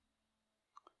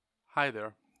Hi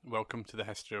there, welcome to the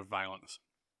History of Violence.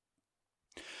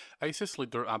 ISIS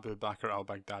leader Abu Bakr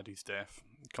al-Baghdadi's death,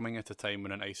 coming at a time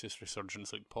when an ISIS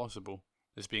resurgence looked possible,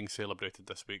 is being celebrated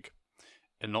this week,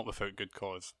 and not without good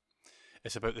cause.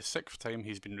 It's about the sixth time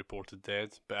he's been reported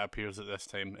dead, but it appears that this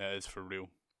time it is for real.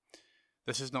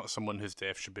 This is not someone whose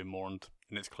death should be mourned,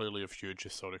 and it's clearly of huge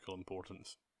historical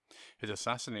importance. His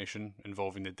assassination,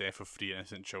 involving the death of three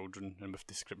innocent children and with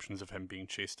descriptions of him being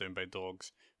chased down by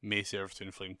dogs, may serve to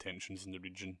inflame tensions in the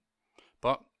region.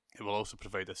 But it will also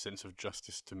provide a sense of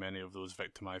justice to many of those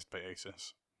victimised by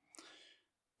ISIS.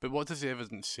 But what does the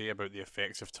evidence say about the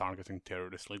effects of targeting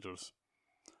terrorist leaders?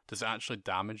 Does it actually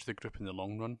damage the group in the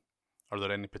long run? Are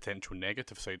there any potential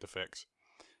negative side effects?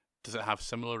 Does it have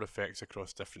similar effects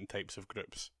across different types of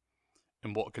groups?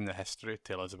 And what can the history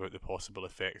tell us about the possible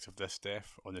effects of this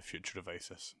death on the future of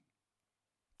ISIS?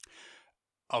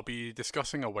 I'll be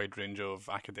discussing a wide range of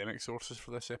academic sources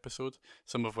for this episode,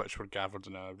 some of which were gathered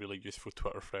in a really useful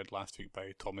Twitter thread last week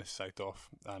by Thomas Saitoff,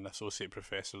 an associate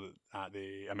professor at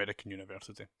the American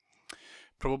University.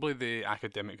 Probably the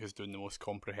academic who's doing the most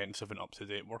comprehensive and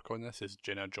up-to-date work on this is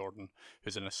Jenna Jordan,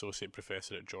 who's an associate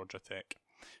professor at Georgia Tech.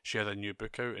 She has a new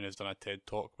book out and has done a TED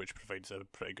Talk which provides a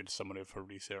pretty good summary of her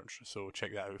research, so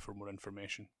check that out for more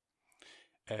information.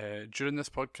 During this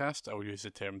podcast, I'll use the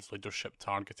terms leadership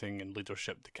targeting and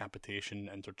leadership decapitation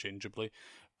interchangeably,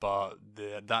 but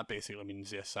that basically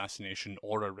means the assassination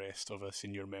or arrest of a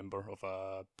senior member of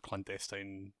a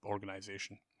clandestine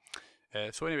organisation.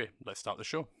 So anyway, let's start the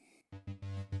show.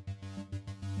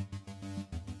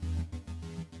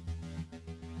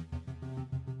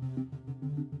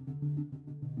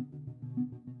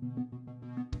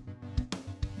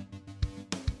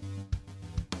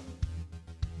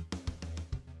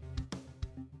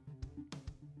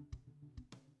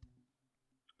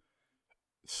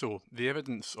 So, the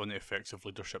evidence on the effects of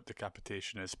leadership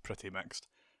decapitation is pretty mixed.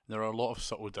 There are a lot of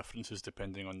subtle differences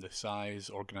depending on the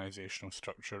size, organisational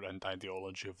structure, and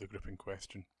ideology of the group in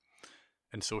question.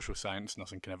 In social science,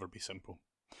 nothing can ever be simple.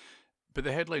 But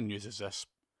the headline news is this: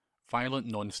 violent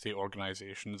non-state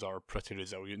organisations are pretty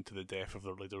resilient to the death of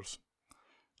their leaders.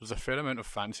 There's a fair amount of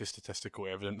fancy statistical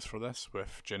evidence for this,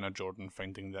 with Jenna Jordan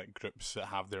finding that groups that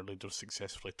have their leaders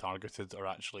successfully targeted are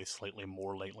actually slightly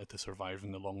more likely to survive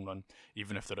in the long run,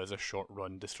 even if there is a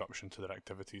short-run disruption to their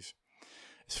activities.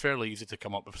 It's fairly easy to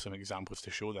come up with some examples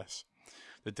to show this.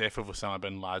 The death of Osama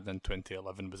bin Laden in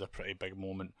 2011 was a pretty big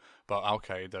moment, but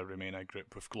al-Qaeda remain a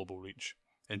group with global reach.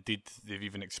 Indeed, they've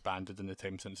even expanded in the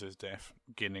time since his death,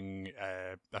 gaining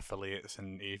affiliates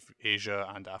in Asia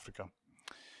and Africa.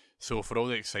 So for all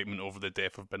the excitement over the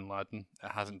death of bin Laden,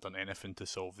 it hasn't done anything to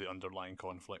solve the underlying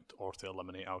conflict or to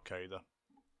eliminate al-Qaeda.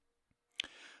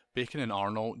 Bacon and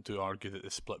Arnold do argue that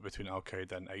the split between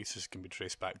al-Qaeda and ISIS can be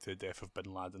traced back to the death of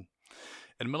bin Laden.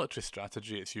 In military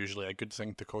strategy, it's usually a good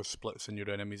thing to cause splits in your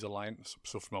enemy's alliance,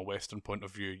 so from a Western point of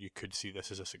view, you could see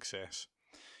this as a success.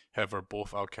 However,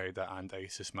 both al-Qaeda and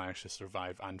ISIS managed to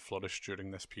survive and flourish during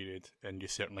this period, and you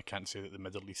certainly can't say that the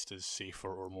Middle East is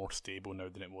safer or more stable now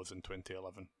than it was in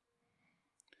 2011.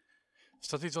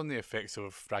 Studies on the effects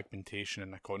of fragmentation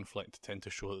in a conflict tend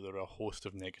to show that there are a host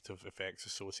of negative effects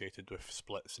associated with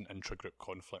splits and intra-group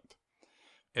conflict.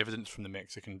 Evidence from the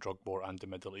Mexican drug war and the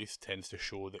Middle East tends to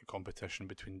show that competition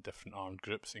between different armed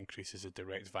groups increases the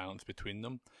direct violence between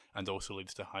them and also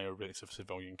leads to higher rates of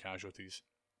civilian casualties.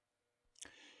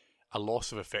 A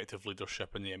loss of effective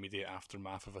leadership in the immediate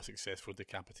aftermath of a successful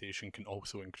decapitation can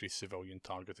also increase civilian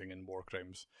targeting in war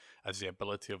crimes, as the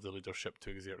ability of the leadership to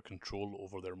exert control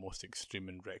over their most extreme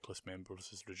and reckless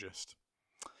members is reduced.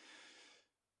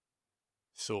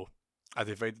 So, a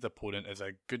divided opponent is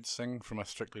a good thing from a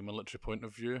strictly military point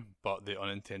of view, but the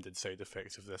unintended side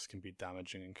effects of this can be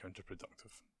damaging and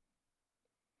counterproductive.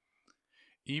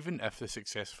 Even if the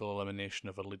successful elimination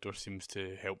of a leader seems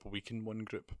to help weaken one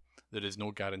group, there is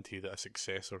no guarantee that a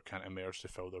successor can't emerge to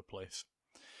fill their place.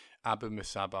 Abu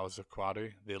Musab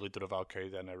al-Zakwari, the leader of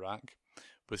al-Qaeda in Iraq,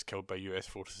 was killed by US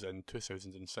forces in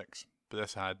 2006, but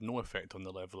this had no effect on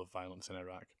the level of violence in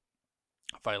Iraq.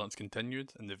 Violence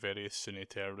continued, and the various Sunni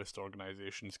terrorist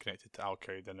organisations connected to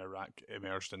al-Qaeda in Iraq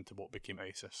emerged into what became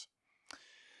ISIS.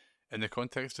 In the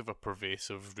context of a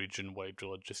pervasive region-wide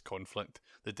religious conflict,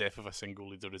 the death of a single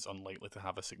leader is unlikely to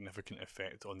have a significant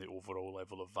effect on the overall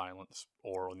level of violence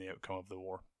or on the outcome of the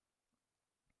war.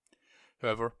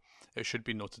 However, it should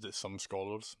be noted that some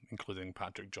scholars, including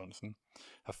Patrick Johnson,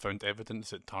 have found evidence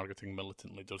that targeting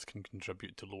militant leaders can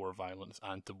contribute to lower violence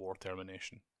and to war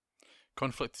termination.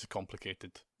 Conflict is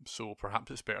complicated, so perhaps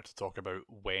it's better to talk about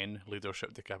when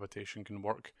leadership decapitation can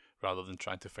work rather than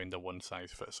trying to find a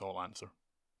one-size-fits-all answer.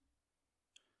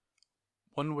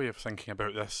 One way of thinking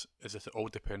about this is that it all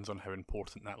depends on how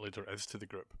important that leader is to the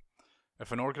group.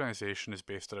 If an organisation is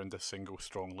based around a single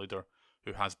strong leader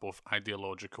who has both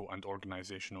ideological and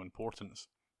organisational importance,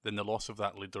 then the loss of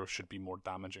that leader should be more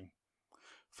damaging.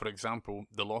 For example,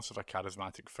 the loss of a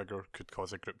charismatic figure could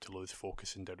cause a group to lose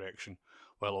focus and direction,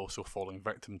 while also falling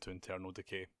victim to internal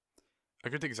decay. A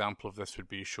good example of this would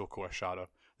be Shoko Ashara,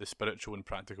 the spiritual and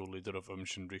practical leader of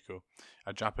Shinriko,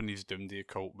 a Japanese doomsday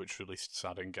cult which released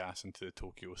sarin gas into the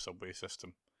Tokyo subway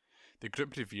system. The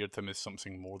group revered him as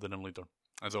something more than a leader,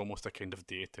 as almost a kind of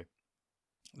deity.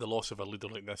 The loss of a leader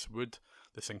like this would,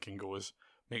 the thinking goes,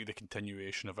 make the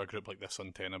continuation of a group like this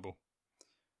untenable.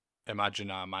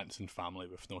 Imagine a Manson family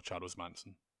with no Charles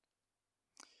Manson.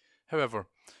 However,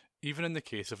 even in the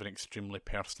case of an extremely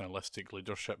personalistic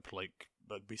leadership like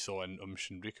that we saw in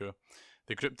Shinriko,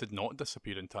 the group did not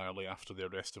disappear entirely after the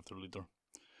arrest of their leader.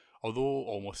 Although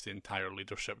almost the entire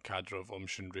leadership cadre of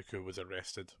Shinriko was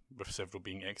arrested, with several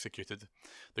being executed,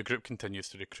 the group continues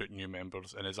to recruit new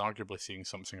members and is arguably seeing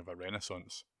something of a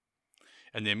renaissance.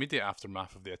 In the immediate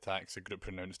aftermath of the attacks, the group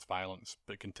renounced violence,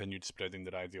 but continued spreading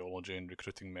their ideology and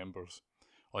recruiting members.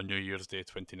 On New Year's Day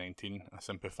 2019, a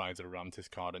sympathiser rammed his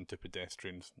car into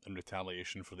pedestrians in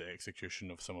retaliation for the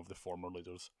execution of some of the former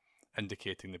leaders,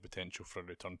 indicating the potential for a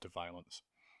return to violence.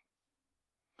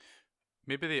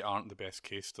 Maybe they aren't the best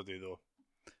case study though.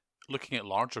 Looking at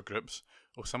larger groups,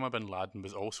 Osama bin Laden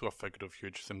was also a figure of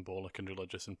huge symbolic and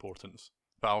religious importance,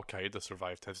 but Al-Qaeda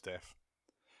survived his death.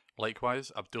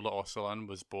 Likewise, Abdullah Öcalan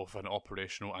was both an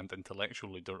operational and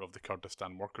intellectual leader of the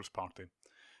Kurdistan Workers' Party,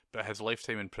 but his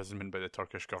lifetime imprisonment by the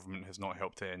Turkish government has not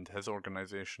helped to end his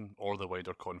organisation or the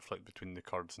wider conflict between the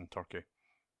Kurds and Turkey.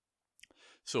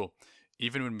 So,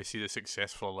 even when we see the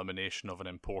successful elimination of an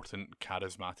important,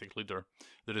 charismatic leader,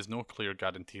 there is no clear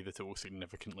guarantee that it will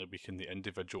significantly weaken the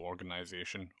individual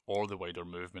organisation or the wider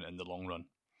movement in the long run.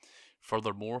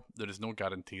 Furthermore, there is no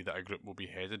guarantee that a group will be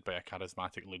headed by a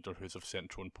charismatic leader who is of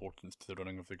central importance to the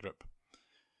running of the group.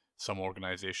 Some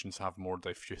organisations have more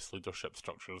diffuse leadership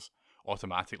structures,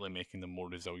 automatically making them more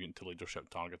resilient to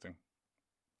leadership targeting.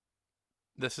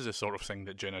 This is the sort of thing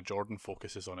that Jenna Jordan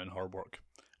focuses on in her work,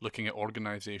 looking at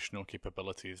organisational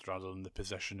capabilities rather than the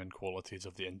position and qualities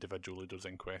of the individual leaders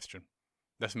in question.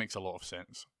 This makes a lot of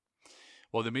sense.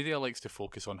 While the media likes to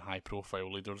focus on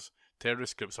high-profile leaders,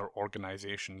 terrorist groups are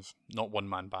organisations, not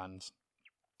one-man bands.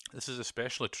 This is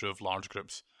especially true of large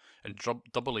groups, and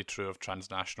doubly true of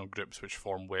transnational groups which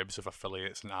form webs of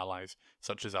affiliates and allies,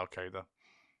 such as Al-Qaeda.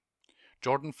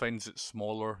 Jordan finds that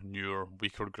smaller, newer,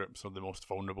 weaker groups are the most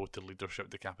vulnerable to leadership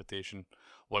decapitation,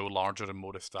 while larger and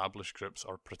more established groups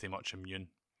are pretty much immune.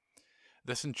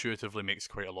 This intuitively makes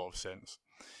quite a lot of sense.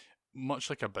 Much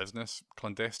like a business,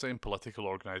 clandestine political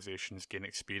organisations gain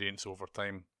experience over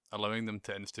time, allowing them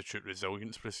to institute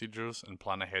resilience procedures and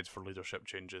plan ahead for leadership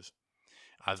changes.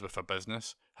 As with a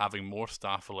business, having more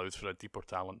staff allows for a deeper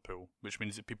talent pool, which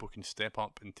means that people can step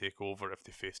up and take over if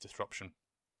they face disruption.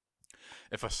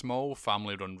 If a small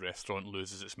family-run restaurant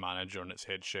loses its manager and its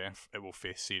head chef, it will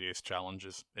face serious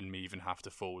challenges and may even have to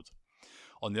fold.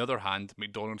 On the other hand,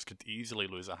 McDonald's could easily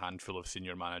lose a handful of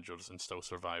senior managers and still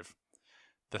survive.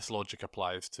 This logic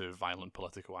applies to violent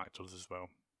political actors as well.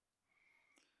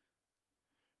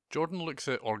 Jordan looks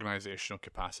at organisational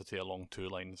capacity along two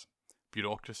lines: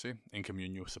 bureaucracy and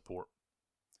communal support.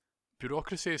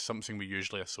 Bureaucracy is something we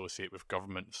usually associate with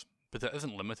governments, but it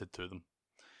isn't limited to them.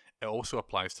 It also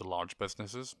applies to large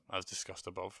businesses, as discussed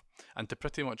above, and to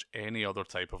pretty much any other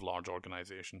type of large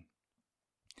organisation.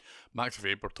 Max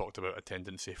Weber talked about a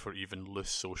tendency for even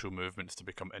loose social movements to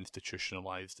become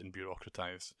institutionalised and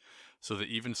bureaucratised, so that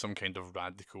even some kind of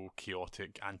radical,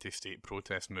 chaotic, anti-state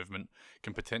protest movement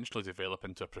can potentially develop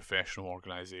into a professional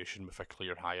organisation with a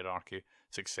clear hierarchy,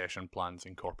 succession plans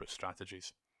and corporate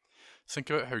strategies. Think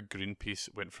about how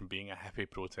Greenpeace went from being a hippie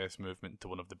protest movement to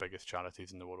one of the biggest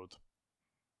charities in the world.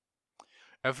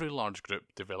 Every large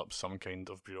group develops some kind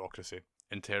of bureaucracy,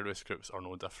 and terrorist groups are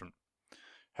no different.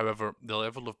 However, the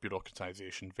level of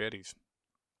bureaucratisation varies.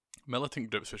 Militant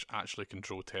groups which actually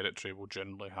control territory will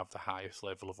generally have the highest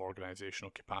level of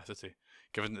organisational capacity,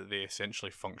 given that they essentially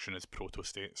function as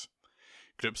proto-states.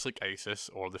 Groups like ISIS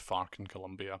or the FARC in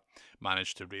Colombia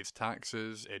manage to raise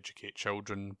taxes, educate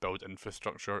children, build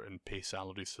infrastructure and pay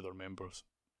salaries to their members.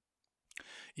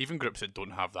 Even groups that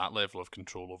don't have that level of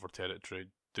control over territory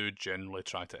do generally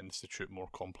try to institute more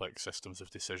complex systems of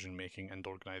decision making and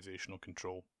organisational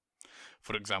control.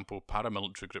 For example,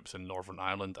 paramilitary groups in Northern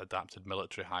Ireland adapted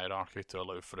military hierarchy to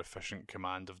allow for efficient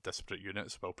command of disparate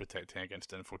units while protecting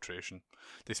against infiltration,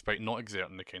 despite not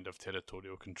exerting the kind of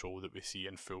territorial control that we see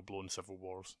in full-blown civil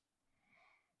wars.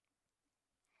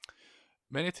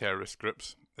 Many terrorist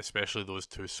groups, especially those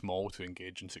too small to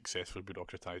engage in successful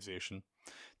bureaucratisation,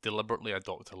 deliberately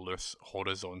adopt a loose,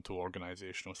 horizontal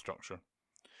organisational structure.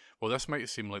 While this might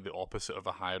seem like the opposite of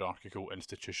a hierarchical,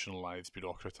 institutionalised,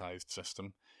 bureaucratised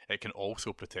system, it can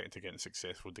also protect against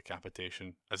successful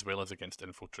decapitation, as well as against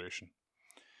infiltration.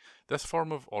 This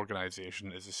form of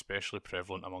organisation is especially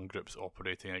prevalent among groups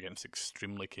operating against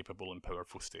extremely capable and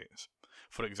powerful states,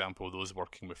 for example those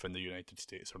working within the United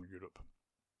States or Europe.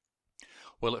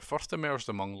 While it first emerged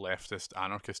among leftist,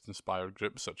 anarchist-inspired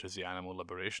groups such as the Animal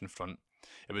Liberation Front,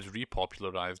 it was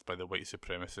repopularised by the white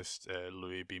supremacist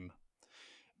Louis Beam.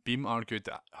 Beam argued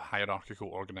that hierarchical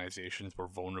organisations were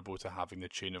vulnerable to having the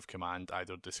chain of command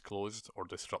either disclosed or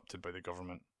disrupted by the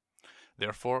government.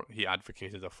 Therefore, he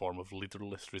advocated a form of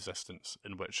leaderless resistance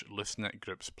in which loose-knit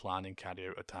groups plan and carry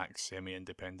out attacks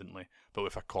semi-independently, but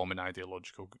with a common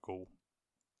ideological goal.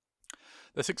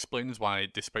 This explains why,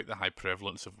 despite the high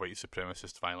prevalence of white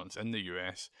supremacist violence in the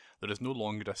US, there is no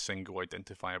longer a single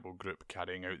identifiable group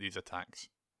carrying out these attacks.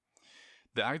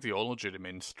 The ideology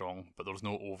remains strong, but there is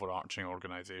no overarching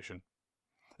organisation.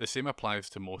 The same applies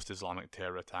to most Islamic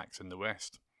terror attacks in the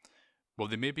West. While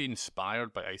they may be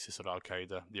inspired by ISIS or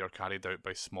al-Qaeda, they are carried out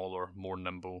by smaller, more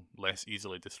nimble, less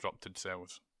easily disrupted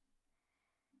cells.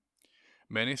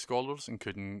 Many scholars,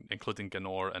 including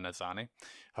Ganor and Azani,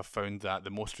 have found that the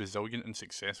most resilient and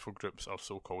successful groups are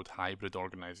so-called hybrid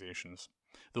organisations,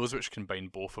 those which combine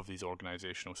both of these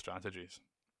organisational strategies.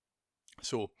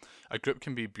 So, a group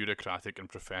can be bureaucratic and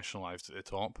professionalised at the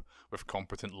top, with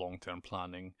competent long-term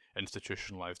planning,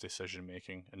 institutionalised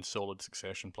decision-making, and solid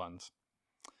succession plans.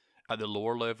 At the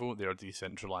lower level, they are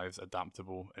decentralised,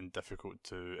 adaptable, and difficult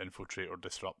to infiltrate or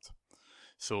disrupt.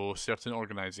 So, certain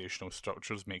organisational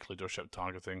structures make leadership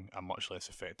targeting a much less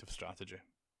effective strategy.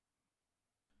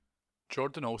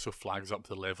 Jordan also flags up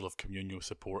the level of communal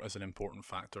support as an important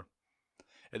factor.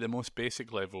 At the most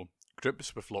basic level,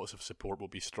 groups with lots of support will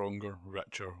be stronger,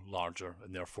 richer, larger,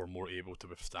 and therefore more able to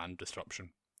withstand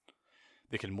disruption.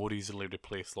 They can more easily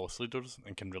replace lost leaders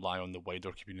and can rely on the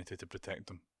wider community to protect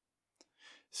them.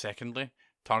 Secondly,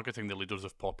 targeting the leaders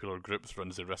of popular groups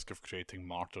runs the risk of creating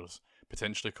martyrs,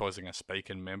 potentially causing a spike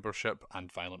in membership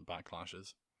and violent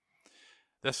backlashes.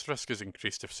 This risk is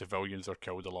increased if civilians are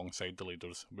killed alongside the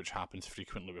leaders, which happens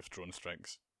frequently with drone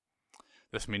strikes.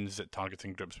 This means that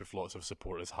targeting groups with lots of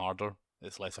support is harder,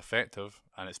 it's less effective,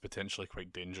 and it's potentially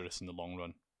quite dangerous in the long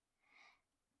run.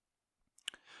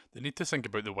 The need to think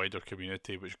about the wider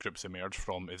community which groups emerge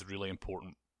from is really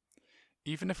important.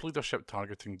 Even if leadership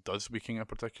targeting does weaken a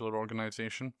particular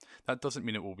organisation, that doesn't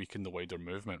mean it will weaken the wider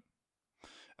movement.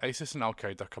 ISIS and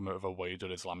al-Qaeda come out of a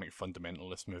wider Islamic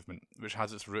fundamentalist movement, which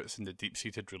has its roots in the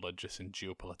deep-seated religious and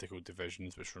geopolitical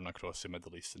divisions which run across the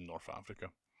Middle East and North Africa.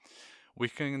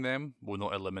 Weakening them will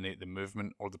not eliminate the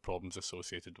movement or the problems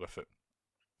associated with it.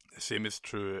 The same is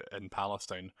true in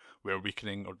Palestine, where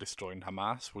weakening or destroying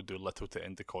Hamas will do little to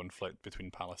end the conflict between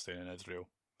Palestine and Israel.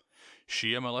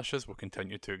 Shia militias will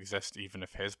continue to exist even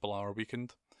if Hezbollah are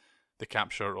weakened. The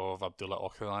capture of Abdullah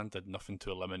Öcalan did nothing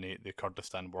to eliminate the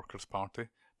Kurdistan Workers' Party,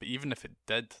 but even if it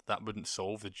did, that wouldn't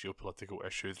solve the geopolitical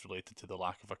issues related to the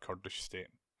lack of a Kurdish state.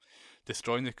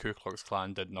 Destroying the Ku Klux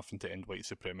Klan did nothing to end white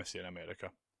supremacy in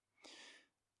America.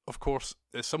 Of course,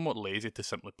 it's somewhat lazy to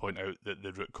simply point out that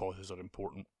the root causes are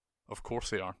important. Of course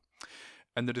they are.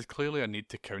 And there is clearly a need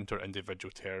to counter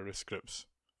individual terrorist groups,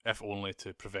 if only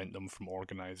to prevent them from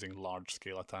organising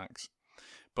large-scale attacks.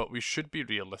 But we should be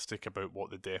realistic about what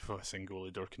the death of a single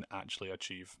leader can actually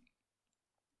achieve.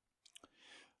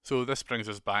 So this brings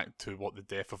us back to what the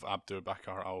death of Abu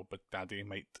Bakr al-Baghdadi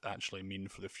might actually mean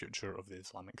for the future of the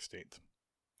Islamic State.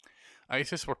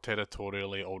 ISIS were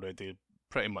territorially already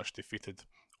pretty much defeated,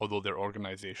 although their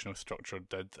organisational structure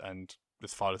did, and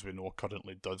as far as we know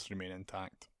currently does, remain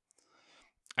intact.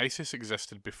 ISIS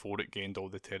existed before it gained all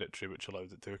the territory which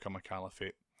allowed it to become a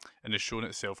caliphate, and has shown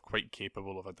itself quite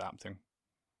capable of adapting.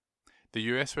 The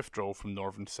US withdrawal from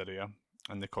northern Syria,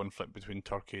 and the conflict between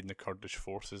Turkey and the Kurdish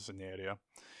forces in the area,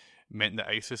 meant that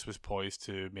ISIS was poised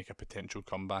to make a potential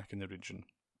comeback in the region.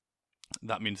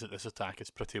 That means that this attack is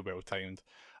pretty well timed,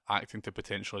 acting to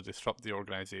potentially disrupt the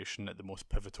organisation at the most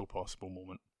pivotal possible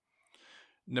moment.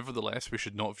 Nevertheless, we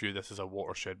should not view this as a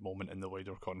watershed moment in the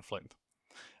wider conflict.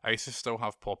 ISIS still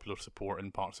have popular support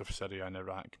in parts of Syria and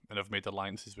Iraq, and have made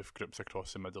alliances with groups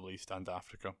across the Middle East and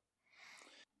Africa.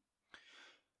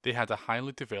 They had a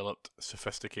highly developed,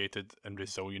 sophisticated and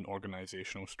resilient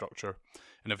organisational structure,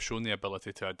 and have shown the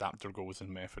ability to adapt their goals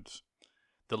and methods.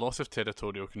 The loss of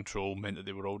territorial control meant that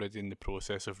they were already in the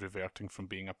process of reverting from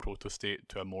being a proto-state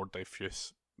to a more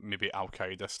diffuse, maybe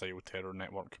al-Qaeda style terror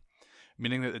network.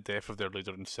 meaning that the death of their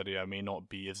leader in Syria may not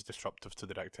be as disruptive to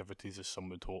their activities as some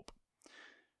would hope.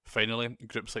 Finally,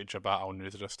 groups like Jabhat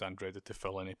al-Nusra stand ready to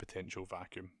fill any potential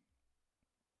vacuum.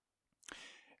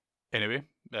 Anyway,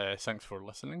 thanks for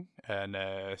listening, and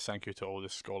thank you to all the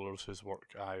scholars whose work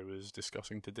I was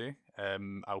discussing today.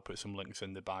 I'll put some links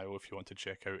in the bio if you want to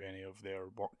check out any of their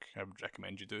work. I would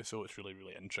recommend you do so. It's really,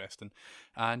 really interesting.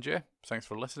 And yeah, thanks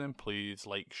for listening. Please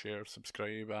like, share,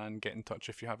 subscribe, and get in touch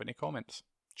if you have any comments.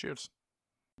 Cheers.